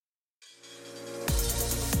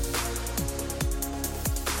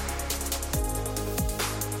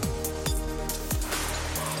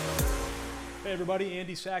Hey everybody,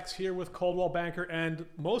 Andy Sachs here with Coldwell Banker and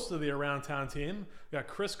most of the Around Town team. We got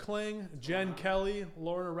Chris Kling, Jen Kelly,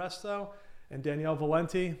 Lauren Arresto, and Danielle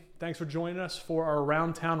Valenti. Thanks for joining us for our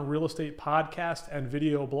Around Town Real Estate podcast and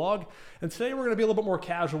video blog. And today we're going to be a little bit more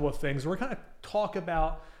casual with things. We're going to talk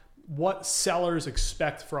about what sellers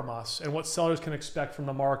expect from us and what sellers can expect from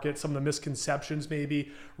the market, some of the misconceptions maybe,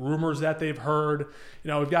 rumors that they've heard. You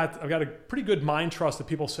know, I've got a pretty good mind trust of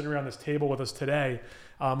people sitting around this table with us today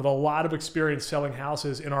with a lot of experience selling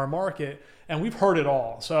houses in our market, and we've heard it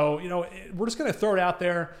all. So, you know, we're just going to throw it out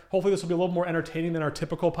there. Hopefully this will be a little more entertaining than our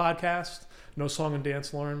typical podcast. No song and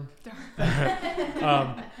dance, Lauren.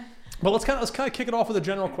 But let's kind of kick it off with a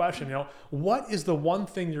general question. You know, what is the one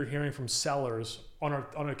thing you're hearing from sellers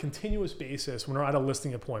on a continuous basis when they're at a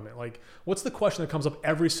listing appointment? Like, what's the question that comes up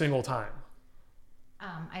every single time?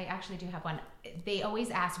 I actually do have one. They always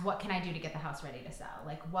ask, what can I do to get the house ready to sell?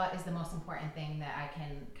 Like, what is the most important thing that I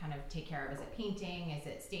can kind of take care of? Is it painting? Is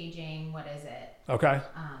it staging? What is it? Okay.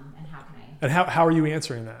 And how can I? And how are you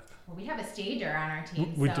answering that? Well, we have a stager on our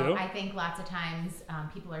team. We so do? I think lots of times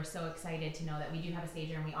people are so excited to know that we do have a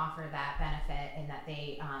stager and we offer that benefit, and that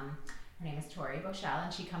they, her name is Tori Bochelle,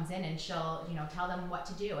 and she comes in and she'll, tell them what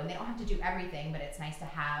to do. And they don't have to do everything, but it's nice to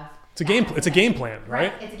have. It's a game plan,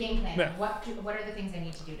 right? It's a game plan. Yeah. What are the things I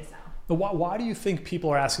need to do to sell? But why do you think people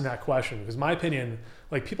are asking that question? Because my opinion,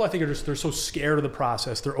 like, people I think they're so scared of the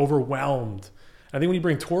process, they're overwhelmed. I think when you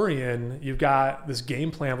bring Tori in, you've got this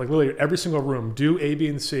game plan, like literally every single room, do A, B,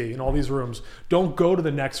 and C in all these rooms. Don't go to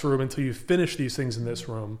the next room until you finish these things in this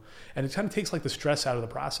room. And it kind of takes like the stress out of the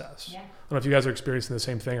process. Yeah. I don't know if you guys are experiencing the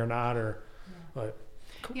same thing or not, but.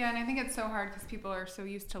 Cool. Yeah, and I think it's so hard because people are so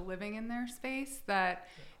used to living in their space that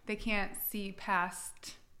they can't see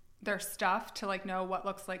past their stuff to like know what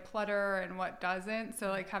looks like clutter and what doesn't. So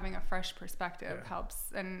like having a fresh perspective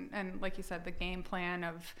helps. And like you said, the game plan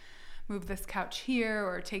of move this couch here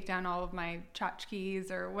or take down all of my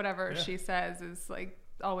tchotchkes or whatever she says is like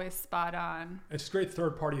always spot on. It's great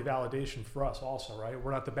third party validation for us also, right?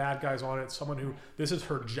 We're not the bad guys on it. Someone who, this is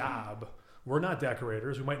her job. We're not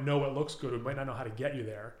decorators. We might know what looks good. We might not know how to get you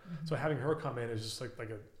there. Mm-hmm. So having her come in is just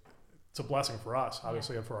it's a blessing for us,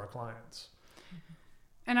 obviously, and for our clients.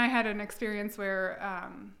 And I had an experience where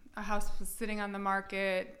a house was sitting on the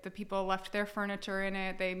market. The people left their furniture in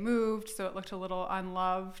it. They moved, so it looked a little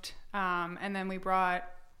unloved. And then we brought,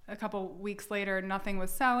 a couple weeks later, nothing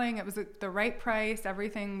was selling. It was the right price.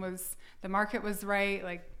 The market was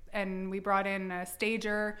right. And we brought in a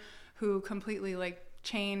stager who completely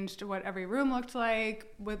changed what every room looked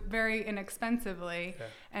like very inexpensively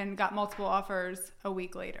and got multiple offers a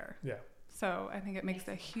week later. Yeah. So I think it makes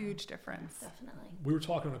a huge difference. Definitely. We were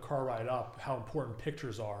talking on the car ride up how important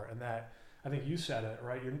pictures are, and that I think you said it,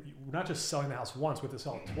 right? You're not just selling the house once, we have to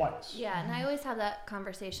sell it twice. Yeah, and I always have that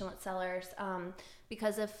conversation with sellers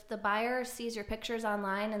because if the buyer sees your pictures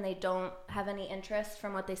online and they don't have any interest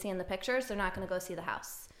from what they see in the pictures, they're not going to go see the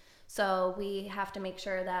house. So we have to make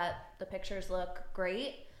sure that the pictures look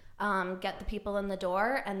great, get the people in the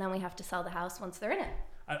door, and then we have to sell the house once they're in it.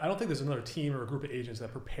 I don't think there's another team or a group of agents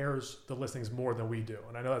that prepares the listings more than we do.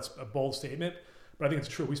 And I know that's a bold statement, but I think it's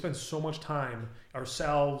true. We spend so much time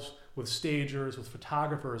ourselves with stagers, with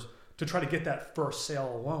photographers, to try to get that first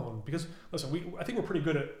sale alone. Because, listen, I think we're pretty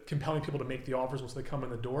good at compelling people to make the offers once they come in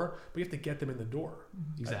the door, but you have to get them in the door.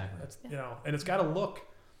 Exactly. And it's got to look...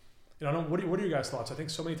 what are your guys' thoughts? I think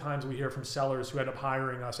so many times we hear from sellers who end up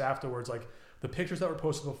hiring us afterwards, like the pictures that were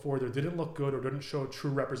posted before there didn't look good or didn't show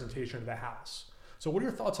true representation of the house. So what are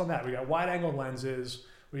your thoughts on that? We got wide angle lenses.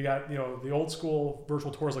 We got, the old school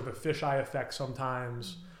virtual tours, like the fisheye effect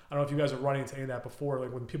sometimes. I don't know if you guys are running into any of that before,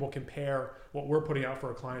 like when people compare what we're putting out for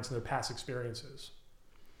our clients and their past experiences.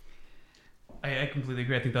 I completely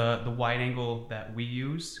agree. I think the wide angle that we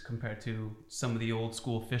use compared to some of the old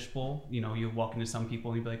school fishbowl, you walk into some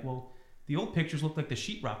people and you'd be like, well, the old pictures looked like the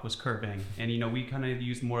sheetrock was curving. And, we kind of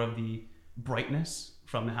use more of the brightness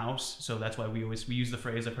from the house. So that's why we use the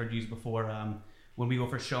phrase I've heard used before, when we go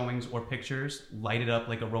for showings or pictures, light it up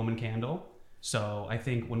like a Roman candle. So I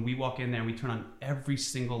think when we walk in there and we turn on every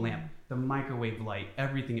single lamp, the microwave light,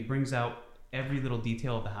 everything, it brings out every little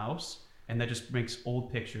detail of the house. And that just makes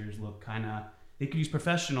old pictures look they could use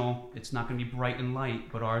professional. It's not going to be bright and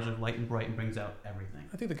light, but ours are light and bright and brings out everything.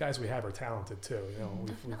 I think the guys we have are talented too.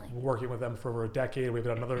 We've been working with them for over a decade. We've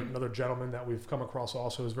got another gentleman that we've come across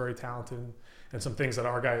also who's very talented, and some things that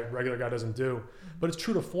our regular guy doesn't do. But it's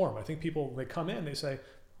true to form. I think people, they come in, they say,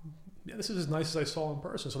 yeah, this is as nice as I saw in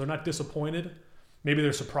person. So they're not disappointed. Maybe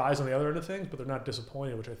they're surprised on the other end of things, but they're not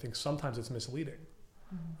disappointed, which I think sometimes it's misleading.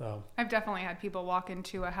 I've definitely had people walk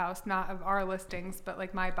into a house, not of our listings, but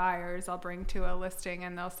like my buyers, I'll bring to a listing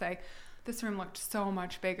and they'll say, this room looked so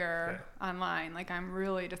much bigger online. Like, I'm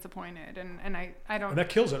really disappointed. And I don't. And that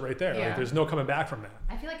kills it right there. Yeah. Like, there's no coming back from that.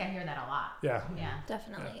 I feel like I hear that a lot. Yeah. Yeah.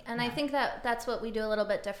 Definitely. Yeah. And I think that's what we do a little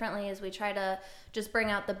bit differently is we try to just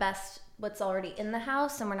bring out the best what's already in the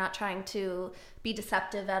house, and we're not trying to be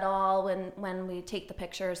deceptive at all when we take the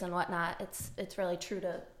pictures and whatnot. It's really true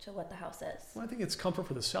to what the house is. Well, I think it's comfort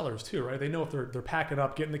for the sellers too, right? They know if they're packing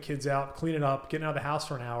up, getting the kids out, cleaning up, getting out of the house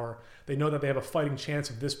for an hour, they know that they have a fighting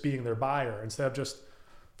chance of this being their buyer instead of just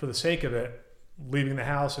for the sake of it leaving the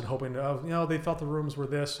house and hoping they thought the rooms were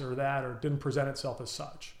this or that or didn't present itself as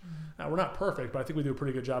such. Now, we're not perfect, but I think we do a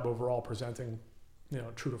pretty good job overall presenting,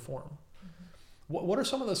 true to form. What are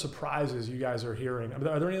some of the surprises you guys are hearing? I mean,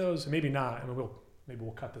 are there any of those? Maybe not. I mean, maybe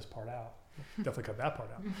we'll cut this part out. Definitely cut that part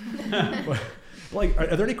out. But, like,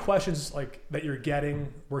 are there any questions like that you're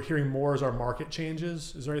getting? We're hearing more as our market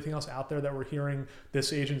changes. Is there anything else out there that we're hearing?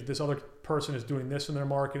 This agent, this other person is doing this in their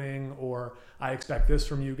marketing, or I expect this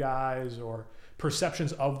from you guys, or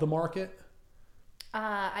perceptions of the market?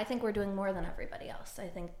 I think we're doing more than everybody else. I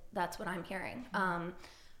think that's what I'm hearing.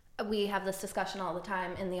 We have this discussion all the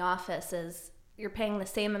time in the office is you're paying the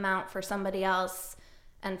same amount for somebody else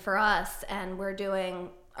and for us, and we're doing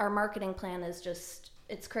our marketing plan is just,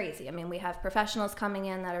 it's crazy. I mean, we have professionals coming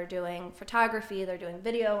in that are doing photography, they're doing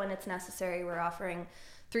video when it's necessary. We're offering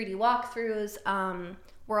 3D walkthroughs.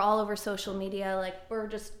 We're all over social media. Like, we're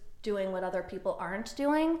just doing what other people aren't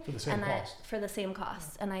doing For the same cost. For the same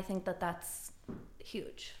cost. And I think that's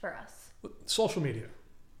huge for us. Social media.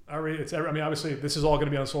 Obviously, this is all going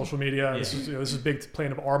to be on social media. Yeah. This is a big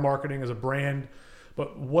plan of our marketing as a brand.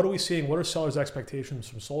 But what are we seeing? What are sellers' expectations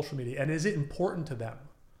from social media? And is it important to them?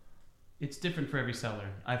 It's different for every seller.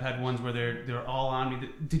 I've had ones where they're all on me.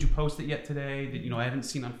 Did you post it yet today? I haven't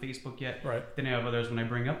seen on Facebook yet. Right. Then I have others when I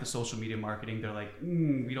bring up the social media marketing, they're like,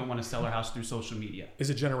 we don't want to sell our house through social media. Is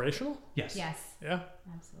it generational? Yes. Yes. Yeah.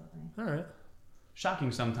 Absolutely. All right.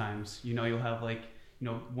 Shocking sometimes. You'll have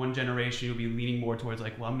one generation, you'll be leaning more towards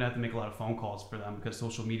like, well, I'm gonna have to make a lot of phone calls for them because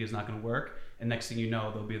social media is not gonna work. And next thing you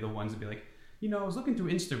know, they'll be the ones that be like, I was looking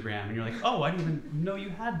through Instagram, and you're like, oh, I didn't even know you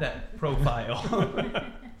had that profile.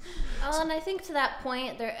 And I think to that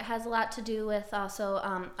point, it has a lot to do with also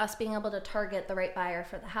us being able to target the right buyer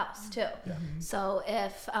for the house too. Yeah. So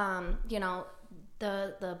if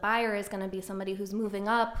the buyer is going to be somebody who's moving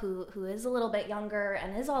up, who is a little bit younger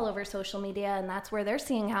and is all over social media, and that's where they're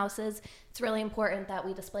seeing houses, it's really important that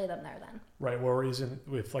we display them there then. Right. Whereas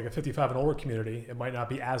with like a 55 and older community, it might not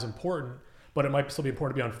be as important, but it might still be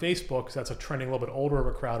important to be on Facebook because that's a trending a little bit older of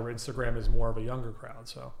a crowd, where Instagram is more of a younger crowd.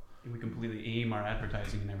 So. And we completely aim our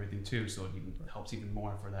advertising and everything too, so it even helps even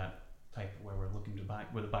more for that type where we're looking to buy,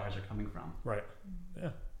 where the buyers are coming from. Right. Yeah.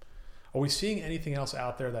 Are we seeing anything else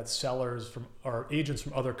out there that sellers or agents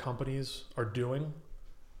from other companies are doing?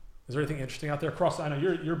 Is there anything interesting out there? I know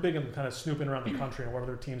you're big in kind of snooping around the country and what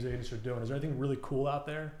other teams and agents are doing. Is there anything really cool out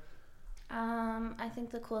there? I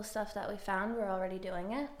think the cool stuff that we found, we're already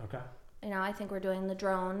doing it. Okay. I think we're doing the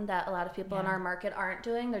drone that a lot of people in our market aren't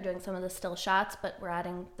doing. They're doing some of the still shots, but we're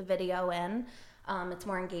adding the video in. It's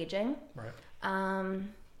more engaging. Right. I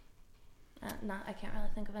can't really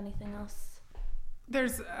think of anything else.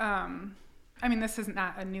 There's, this is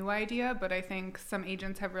not a new idea, but I think some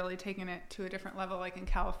agents have really taken it to a different level. Like in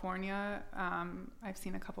California, I've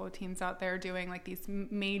seen a couple of teams out there doing like these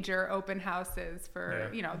major open houses for,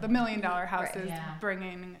 the $1 million houses,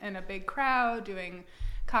 bringing in a big crowd, doing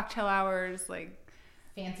cocktail hours, like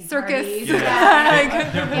fancy circus. Parties.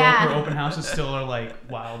 Their broker open houses still are like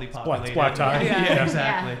wildly populated. It's black tie. Yeah,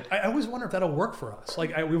 exactly. I always wonder if that'll work for us.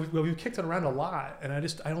 Like we've kicked it around a lot, and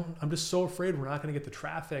I'm just so afraid we're not going to get the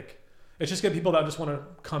traffic. It's just get people that just want to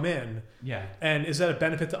come in. Yeah. And is that a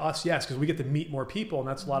benefit to us? Yes, because we get to meet more people, and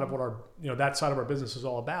that's a lot of what our that side of our business is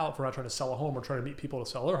all about. If we're not trying to sell a home, we're trying to meet people to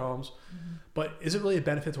sell their homes. Mm-hmm. But is it really a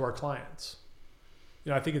benefit to our clients?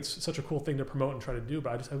 I think it's such a cool thing to promote and try to do,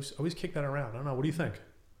 but I always kick that around. I don't know. What do you think?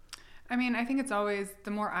 I think it's always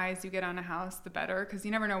the more eyes you get on a house, the better, because you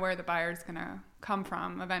never know where the buyer's going to come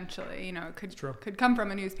from eventually. It could come from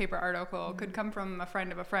a newspaper article, could come from a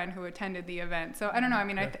friend of a friend who attended the event. So I don't know.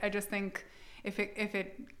 I just think if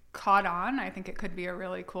it caught on, I think it could be a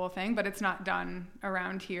really cool thing, but it's not done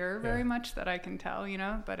around here very much that I can tell,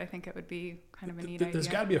 but I think it would be kind of a neat idea. There's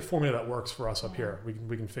got to be a formula that works for us up here.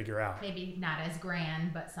 We can figure out. Maybe not as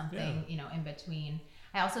grand, but something, in between.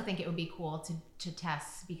 I also think it would be cool to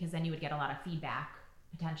test, because then you would get a lot of feedback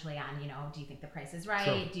potentially on, do you think the price is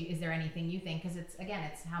right? Sure. Is there anything you think? Because it's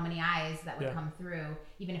how many eyes that would come through,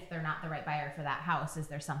 even if they're not the right buyer for that house. Is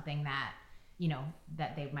there something that,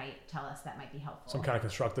 that they might tell us that might be helpful. Some kind of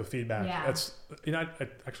constructive feedback. Yeah. That's, I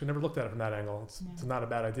actually never looked at it from that angle. It's not a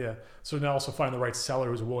bad idea. So now also find the right seller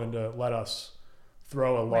who's willing to let us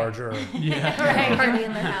throw a larger, Right, party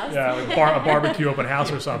in their house. like a barbecue open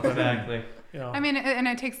house or something. Exactly. I mean, and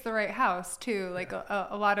it takes the right house too. Like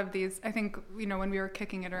a lot of these, I think, when we were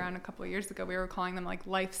kicking it around a couple of years ago, we were calling them like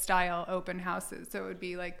lifestyle open houses. So it would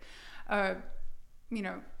be like a,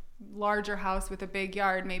 larger house with a big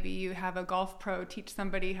yard. Maybe you have a golf pro teach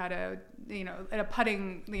somebody how to, at a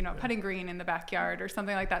putting green in the backyard or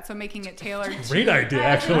something like that. So making it tailored. Great idea,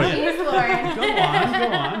 actually. Go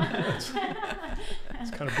on.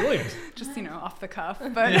 It's kind of brilliant. Just, off the cuff.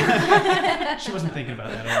 But She wasn't thinking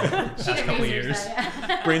about that at all. The past couple of years.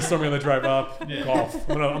 Brainstorming on the drive up, golf.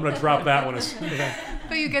 I'm gonna drop that one.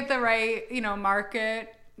 But you get the right,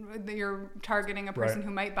 market. You're targeting a person who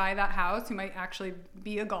might buy that house, who might actually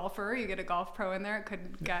be a golfer. You get a golf pro in there. It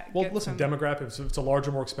could get. Well, listen, demographics. If it's a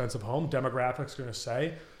larger, more expensive home, demographics are going to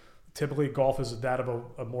say typically golf is that of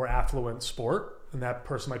a more affluent sport, and that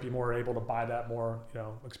person might be more able to buy that more,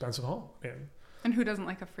 expensive home. And who doesn't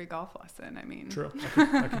like a free golf lesson? I mean, true.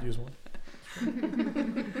 I could use one.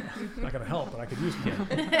 Not going to help, but I could use one.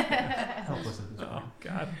 Help us at this point. Oh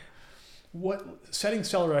God. Setting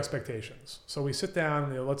seller expectations. So we sit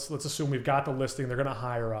down. Let's assume we've got the listing. They're going to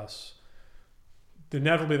hire us.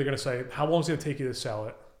 Inevitably, they're going to say, "How long is it going to take you to sell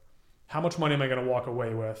it? How much money am I going to walk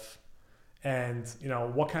away with? And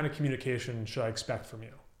what kind of communication should I expect from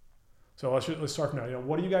you?" So let's start from now.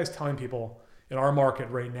 What are you guys telling people in our market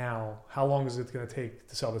right now? How long is it going to take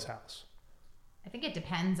to sell this house? I think it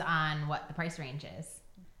depends on what the price range is.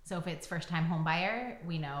 So if it's first-time home buyer,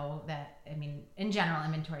 we know that, in general,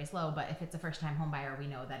 inventory is low, but if it's a first-time home buyer, we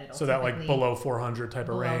know that it'll So that like below 400 type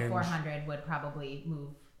of range. Below 400 would probably move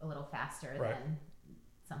a little faster than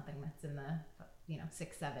something that's in the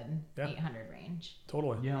 600, 700, 800 range.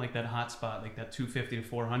 Totally. Yeah, like that hot spot, like that 250 to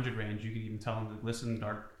 400 range, you could even tell them, listen,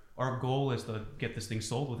 our goal is to get this thing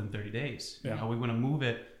sold within 30 days. Yeah. We want to move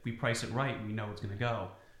it, we price it right, we know it's going to go.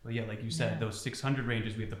 But yeah, like you said, those 600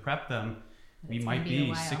 ranges, we have to prep them. We might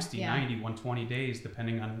be 60, 90, 120 days,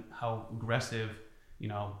 depending on how aggressive,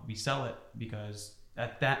 we sell it. Because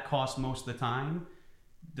at that cost most of the time,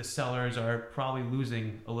 the sellers are probably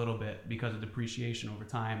losing a little bit because of depreciation over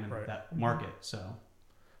time in that market. So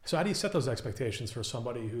how do you set those expectations for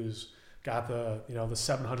somebody who's got the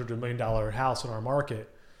 $700 to $1 million house in our market?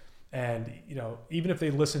 And, even if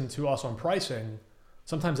they listen to us on pricing,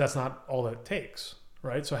 sometimes that's not all it takes,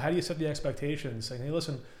 right? So how do you set the expectations saying, hey,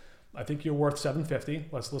 listen, I think you're worth $750.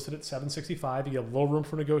 Let's list it at $765. You get a little room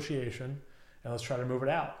for negotiation, and let's try to move it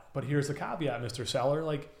out. But here's the caveat, Mr. Seller.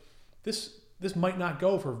 Like this might not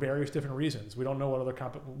go for various different reasons. We don't know what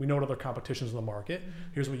we know what other competitions in the market.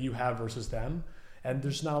 Mm-hmm. Here's what you have versus them, and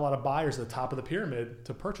there's not a lot of buyers at the top of the pyramid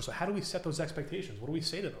to purchase. So how do we set those expectations? What do we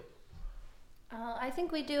say to them? I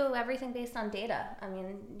think we do everything based on data.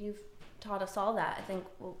 You've taught us all that. I think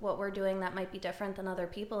what we're doing that might be different than other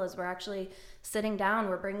people is we're actually sitting down,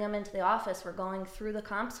 we're bringing them into the office, we're going through the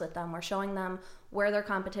comps with them, we're showing them where their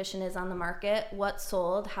competition is on the market, what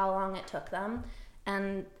sold, how long it took them,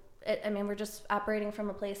 and we're just operating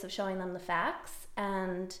from a place of showing them the facts,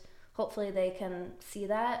 and hopefully they can see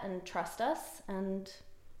that and trust us and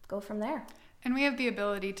go from there. And we have the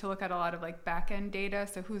ability to look at a lot of like back end data.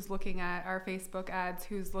 So who's looking at our Facebook ads,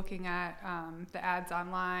 who's looking at the ads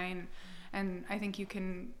online. And I think you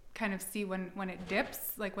can kind of see when it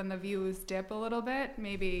dips, like when the views dip a little bit,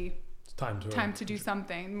 maybe it's time to do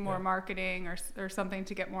something more marketing or something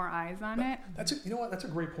to get more eyes on it. That's a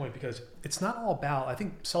great point, because it's not all about, I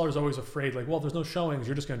think sellers are always afraid, like, well, there's no showings,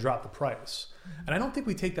 you're just going to drop the price. Mm-hmm. And I don't think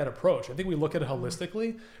we take that approach. I think we look at it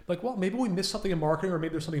holistically, like, well, maybe we missed something in marketing, or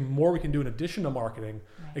maybe there's something more we can do in addition to marketing.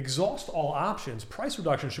 Right. Exhaust all options. Price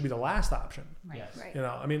reduction should be the last option. Right. Yes.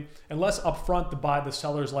 Right. Unless upfront the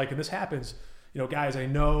seller's like, and this happens, guys, I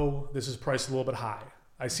know this is priced a little bit high.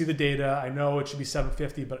 I see the data. I know it should be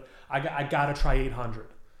 750, but I got to try 800.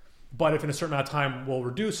 But if in a certain amount of time we'll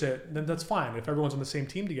reduce it, then that's fine. If everyone's on the same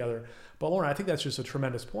team together. But Lauren, I think that's just a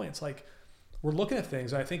tremendous point. It's like we're looking at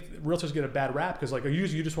things, and I think realtors get a bad rap because like you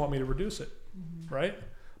just want me to reduce it, right?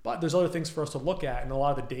 But there's other things for us to look at, and a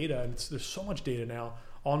lot of the data, and there's so much data now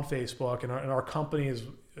on Facebook, and our company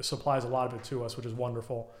supplies a lot of it to us, which is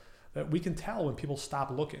wonderful, that we can tell when people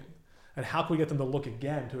stop looking. And how can we get them to look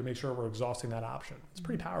again to make sure we're exhausting that option? It's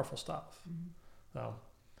pretty powerful stuff.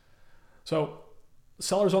 So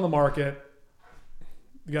seller's on the market.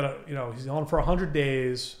 You got to, he's on for 100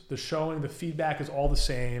 days. The feedback is all the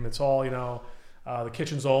same. It's all, the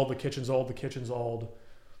kitchen's old.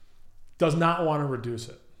 Does not want to reduce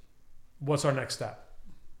it. What's our next step?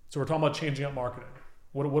 So we're talking about changing up marketing.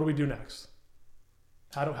 What do we do next?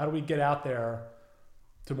 How do we get out there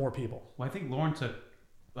to more people? Well, I think Lauren took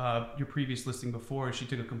your previous listing before. She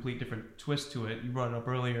took a complete different twist to it. You brought it up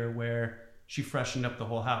earlier where she freshened up the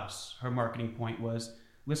whole house. Her marketing point was,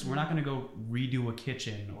 listen, we're not going to go redo a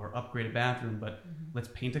kitchen or upgrade a bathroom, but let's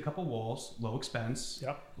paint a couple walls, low expense.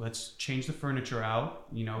 Yep. Let's change the furniture out,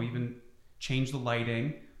 even change the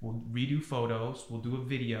lighting. We'll redo photos. We'll do a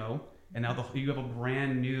video. And now you have a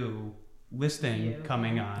brand new listing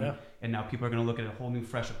coming on. Yeah. And now people are going to look at a whole new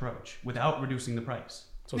fresh approach without reducing the price.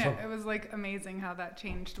 So it was like amazing how that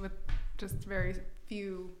changed with just very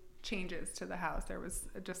few changes to the house. There was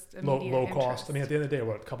just immediate low interest. cost. I mean, at the end of the day,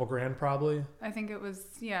 what, a couple grand probably? I think it was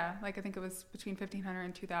between $1,500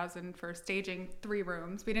 and $2,000 for staging 3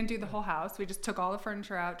 rooms. We didn't do the whole house. We just took all the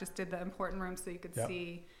furniture out, just did the important rooms so you could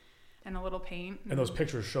see, and a little paint. And those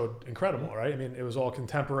pictures showed incredible, right? I mean, it was all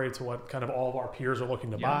contemporary to what kind of all of our peers are looking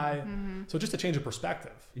to buy. So just a change of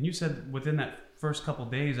perspective. And you said within that first couple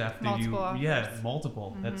days after multiple offers.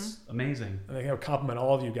 multiple. That's amazing. And I think I compliment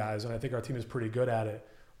all of you guys, and I think our team is pretty good at it.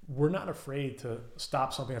 We're not afraid to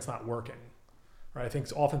stop something that's not working, right? I think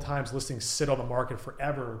oftentimes listings sit on the market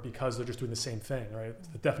forever because they're just doing the same thing, right? It's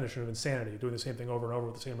the definition of insanity, doing the same thing over and over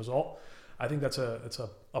with the same result. I think that's a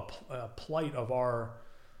plight of our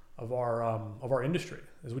industry,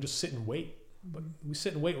 is we just sit and wait. But we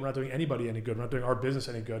sit and wait. We're not doing anybody any good. We're not doing our business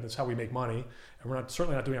any good. That's how we make money. And we're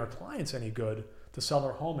certainly not doing our clients any good to sell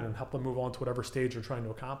their home and help them move on to whatever stage they're trying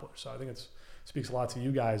to accomplish. So I think it speaks a lot to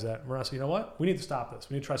you guys that we're not saying, you know what? We need to stop this.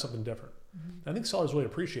 We need to try something different. And I think sellers really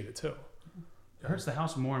appreciate it too. It hurts the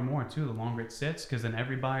house more and more too the longer it sits, because then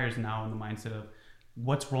every buyer is now in the mindset of,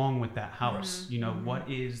 what's wrong with that house? What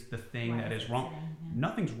is the thing that is wrong?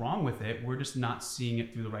 Nothing's wrong with it. We're just not seeing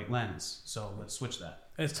it through the right lens. So let's switch that.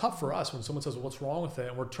 And it's tough for us when someone says, well, what's wrong with it?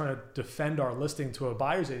 And we're trying to defend our listing to a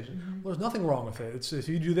buyer's agent. Well, there's nothing wrong with it. It's if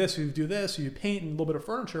you do this, you paint and a little bit of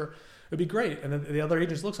furniture, it'd be great. And then the other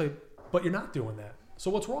agent looks like, but you're not doing that.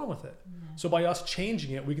 So what's wrong with it? So by us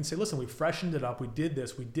changing it, we can say, listen, we freshened it up. We did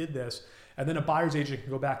this. And then a buyer's agent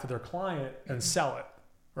can go back to their client and sell it.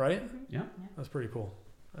 Right? Yeah. That's pretty cool.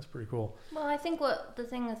 Well, I think what the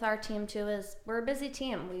thing with our team too is we're a busy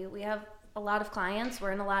team. We have a lot of clients.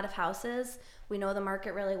 We're in a lot of houses. We know the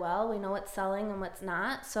market really well. We know what's selling and what's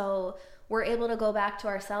not. So we're able to go back to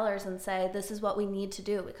our sellers and say, this is what we need to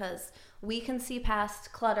do, because we can see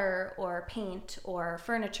past clutter or paint or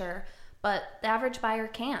furniture, but the average buyer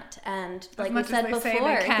can't. And like we said before,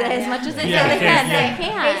 as much as they say they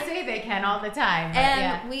can't. They say they can all the time.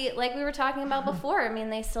 And we were talking about before, I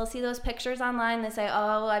mean, they still see those pictures online. They say,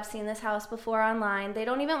 oh, I've seen this house before online. They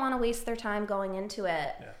don't even want to waste their time going into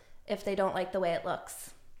it if they don't like the way it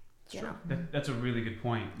looks. That's a really good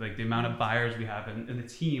point. Like the amount of buyers we have and the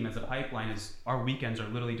team as a pipeline is, our weekends are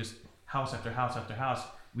literally just house after house after house.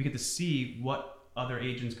 We get to see what other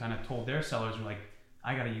agents kind of told their sellers, and like,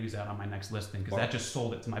 I got to use that on my next listing because that just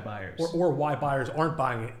sold it to my buyers. Or why buyers aren't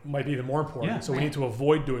buying it might be even more important. Yeah. So we need to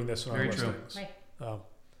avoid doing this in our Very true. listings. Right.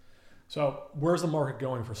 So where's the market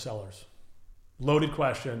going for sellers? Loaded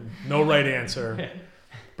question, no right answer.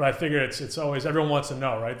 But I figure it's always, everyone wants to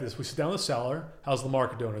know, right? We sit down with the seller, how's the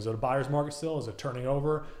market doing? Is it a buyer's market still? Is it turning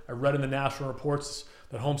over? I read in the national reports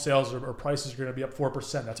that home sales or prices are going to be up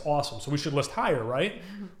 4%. That's awesome. So we should list higher, right?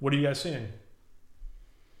 What are you guys seeing?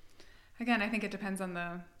 Again, I think it depends on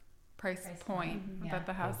the price point that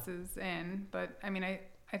the house is in. But I mean,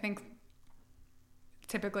 I think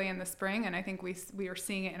typically in the spring, and I think we are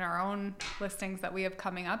seeing it in our own listings that we have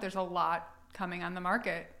coming up, there's a lot coming on the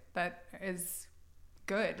market that is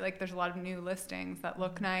good. Like there's a lot of new listings that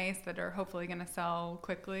look nice, that are hopefully going to sell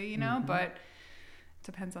quickly, but it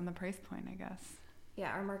depends on the price point, I guess.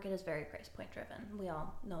 Yeah, our market is very price point driven. We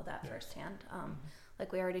all know that firsthand.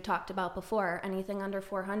 Like we already talked about before, anything under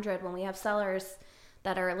 400, when we have sellers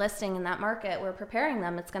that are listing in that market, we're preparing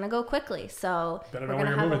them. It's going to go quickly. So we're going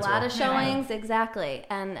to have a lot of showings. Exactly.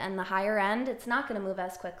 And the higher end, it's not going to move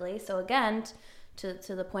as quickly. So again,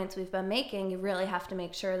 to the points we've been making, you really have to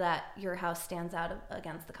make sure that your house stands out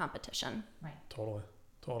against the competition. Right.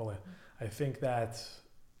 Totally. I think that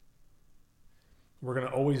we're going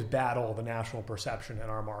to always battle the national perception in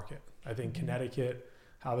our market. I think Connecticut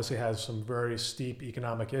obviously has some very steep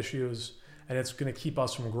economic issues, and it's going to keep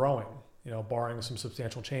us from growing, barring some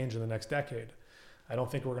substantial change in the next decade. I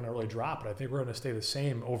don't think we're going to really drop it. I think we're going to stay the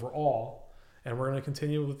same overall, and we're going to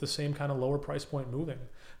continue with the same kind of lower price point moving.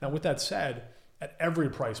 Now, with that said, at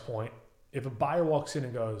every price point, if a buyer walks in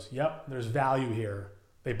and goes, yep, there's value here,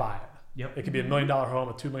 they buy it. Yep. It could be $1 million home,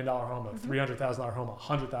 a $2 million home, a $300,000 home, a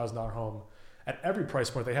 $100,000 home. At every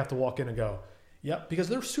price point, they have to walk in and go, Yep, because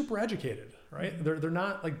they're super educated, right? They're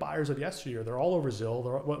not like buyers of yesteryear. They're all over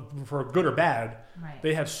Zillow. For good or bad, Right.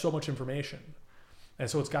 they have so much information. And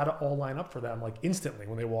so it's got to all line up for them like instantly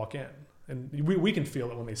when they walk in. And we can feel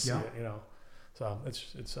it when they see it, you know. So it's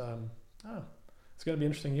going to be an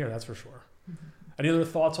interesting year, that's for sure. Any other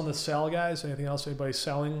thoughts on the sale, guys? Anything else anybody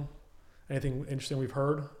selling? Anything interesting we've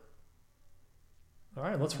heard? All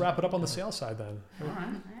right, let's wrap it up on the sales side then. All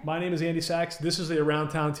right. My name is Andy Sachs. This is the Around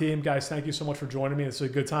Town team. Guys, thank you so much for joining me. It's a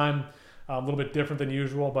good time, a little bit different than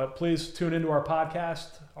usual, but please tune into our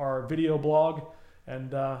podcast, our video blog,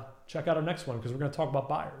 and check out our next one because we're going to talk about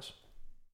buyers.